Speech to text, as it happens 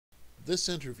This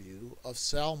interview of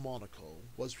Sal Monaco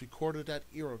was recorded at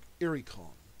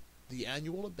ErieCon, the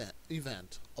annual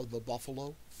event of the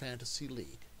Buffalo Fantasy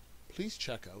League. Please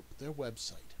check out their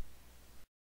website.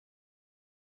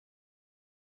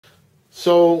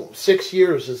 So 6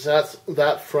 years, is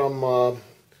that from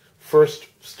first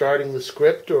starting the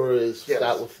script, or is Yes.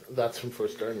 that's from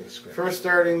first starting the script? First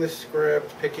starting the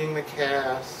script, picking the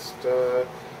cast,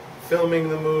 filming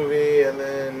the movie, and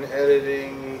then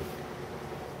editing.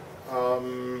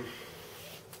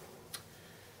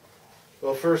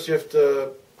 Well, first you have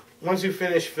to, once you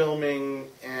finish filming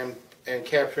and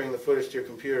capturing the footage to your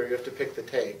computer, you have to pick the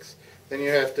takes. Then you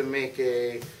have to make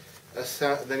an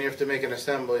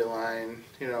assembly line.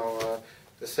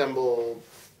 Assemble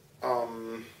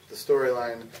the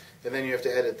storyline, and then you have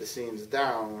to edit the scenes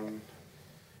down.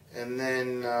 And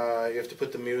then you have to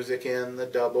put the music in, the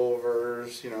dub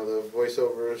overs, the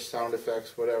voiceovers, sound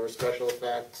effects, whatever, special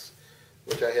effects,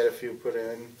 which I had a few put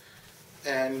in.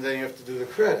 And then you have to do the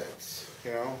credits,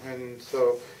 And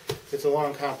so it's a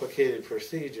long, complicated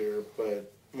procedure,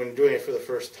 but when doing it for the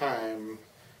first time,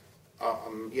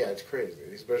 it's crazy.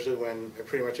 Especially when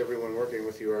pretty much everyone working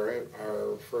with you are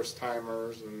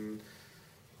first-timers. And,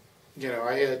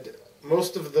 I had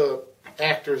most of the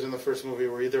actors in the first movie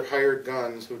were either hired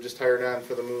guns who just hired on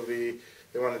for the movie,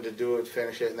 they wanted to do it,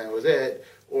 finish it, and that was it,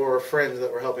 or friends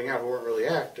that were helping out who weren't really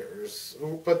actors,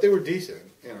 but they were decent,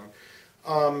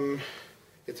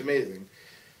 It's amazing.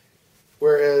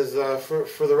 Whereas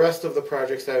for the rest of the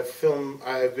projects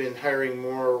I've been hiring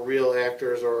more real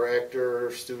actors or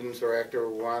actor students or actor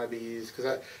wannabes, because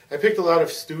I picked a lot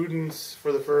of students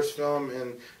for the first film,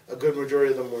 and a good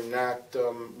majority of them were not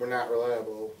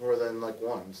reliable, more than like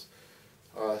once.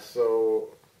 So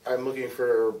I'm looking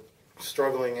for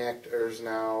struggling actors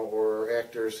now, or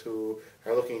actors who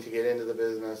are looking to get into the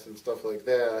business and stuff like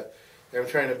that. And I'm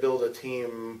trying to build a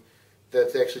team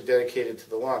that's actually dedicated to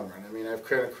the long run. I mean, I've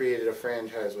kind of created a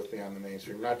franchise with Beyond the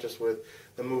Mainstream, not just with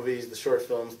the movies, the short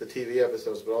films, the TV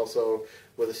episodes, but also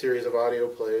with a series of audio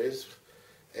plays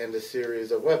and a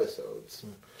series of webisodes.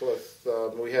 Plus,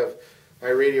 we have my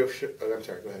radio show. Oh, I'm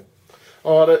sorry, go ahead.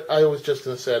 Oh, I was just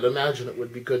going to say, I'd imagine it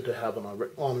would be good to have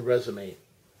on a resume,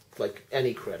 like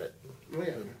any credit. Oh,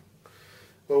 yeah.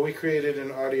 Well, we created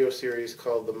an audio series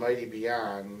called The Mighty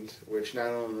Beyond, which not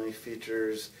only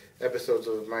features episodes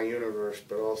of my universe,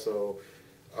 but also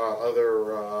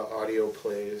other audio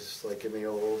plays, like in the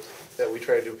old, that we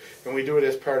try to do. And we do it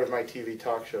as part of my TV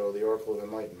talk show, the Oracle of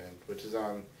Enlightenment, which is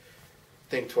on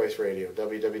Think Twice Radio,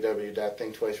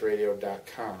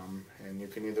 www.thinktwiceradio.com. And you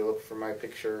can either look for my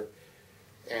picture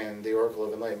and the Oracle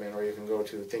of Enlightenment, or you can go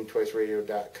to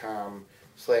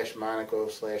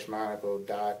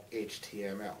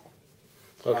thinktwiceradio.com/Monaco/Monaco.html.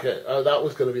 Okay, that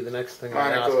was going to be the next thing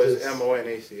I asked. Monaco is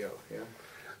Monaco, yeah.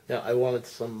 Yeah, I wanted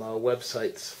some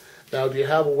websites. Now, do you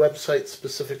have a website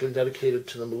specifically dedicated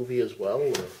to the movie as well?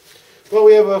 Or? Well,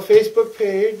 we have a Facebook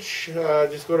page.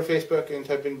 Just go to Facebook and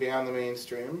type in Beyond the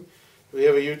Mainstream. We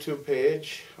have a YouTube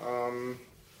page.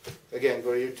 Again,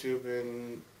 go to YouTube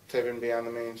and type in Beyond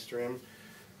the Mainstream.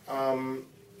 And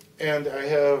I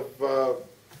have a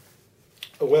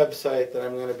website that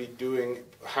I'm going to be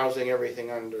housing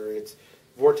everything under. It's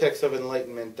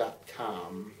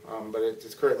vortexofenlightenment.com, but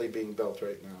it's currently being built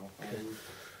right now.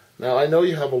 Now, I know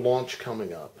you have a launch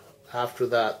coming up. After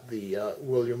that,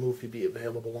 will your movie be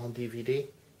available on DVD?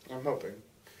 I'm hoping.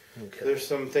 Okay. There's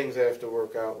some things I have to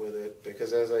work out with it,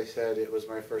 because as I said, it was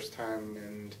my first time,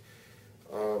 and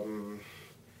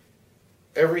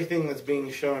everything that's being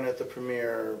shown at the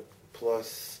premiere,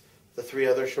 plus the 3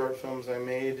 other short films I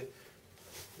made,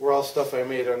 were all stuff I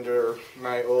made under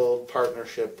my old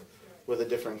partnership with a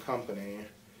different company.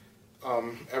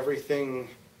 Everything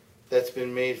that's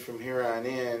been made from here on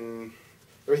in,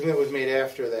 everything that was made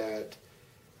after that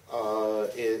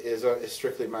is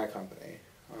strictly my company.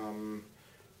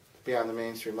 Beyond the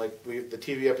Mainstream, like the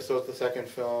TV episodes, the second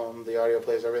film, the audio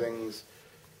plays, everything's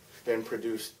been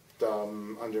produced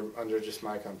under just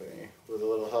my company, with a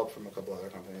little help from a couple other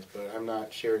companies, but I'm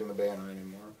not sharing the banner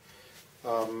anymore.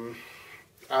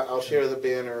 I'll share the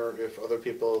banner if other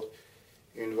people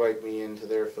invite me into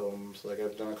their films. Like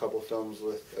I've done a couple films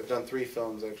I've done 3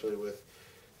 films actually with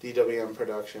DWM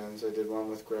Productions. I did one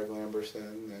with Greg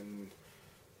Lamberson and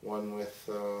one with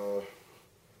a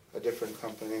different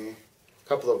company. A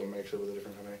couple of them actually with a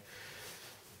different company.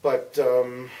 But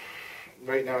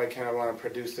right now I kind of want to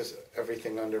produce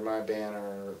everything under my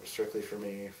banner, strictly for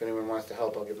me. If anyone wants to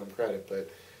help, I'll give them credit, but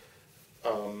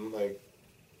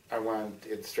I want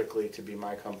it strictly to be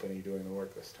my company doing the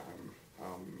work this time.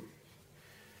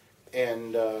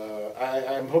 And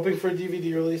I'm hoping for a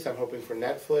DVD release. I'm hoping for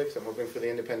Netflix. I'm hoping for the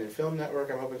Independent Film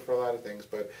Network. I'm hoping for a lot of things.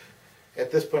 But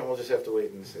at this point, we'll just have to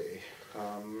wait and see.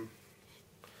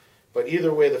 But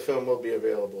either way, the film will be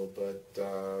available. But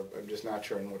I'm just not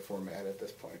sure in what format at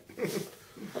this point.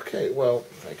 Okay, well,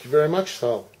 thank you very much,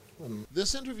 Sal.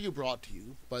 This interview brought to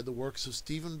you by the works of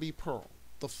Stephen B. Pearl,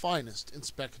 the finest in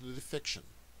speculative fiction.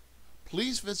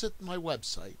 Please visit my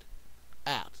website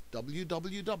at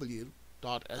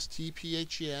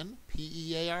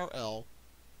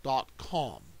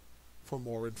www.stphenpearl.com for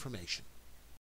more information.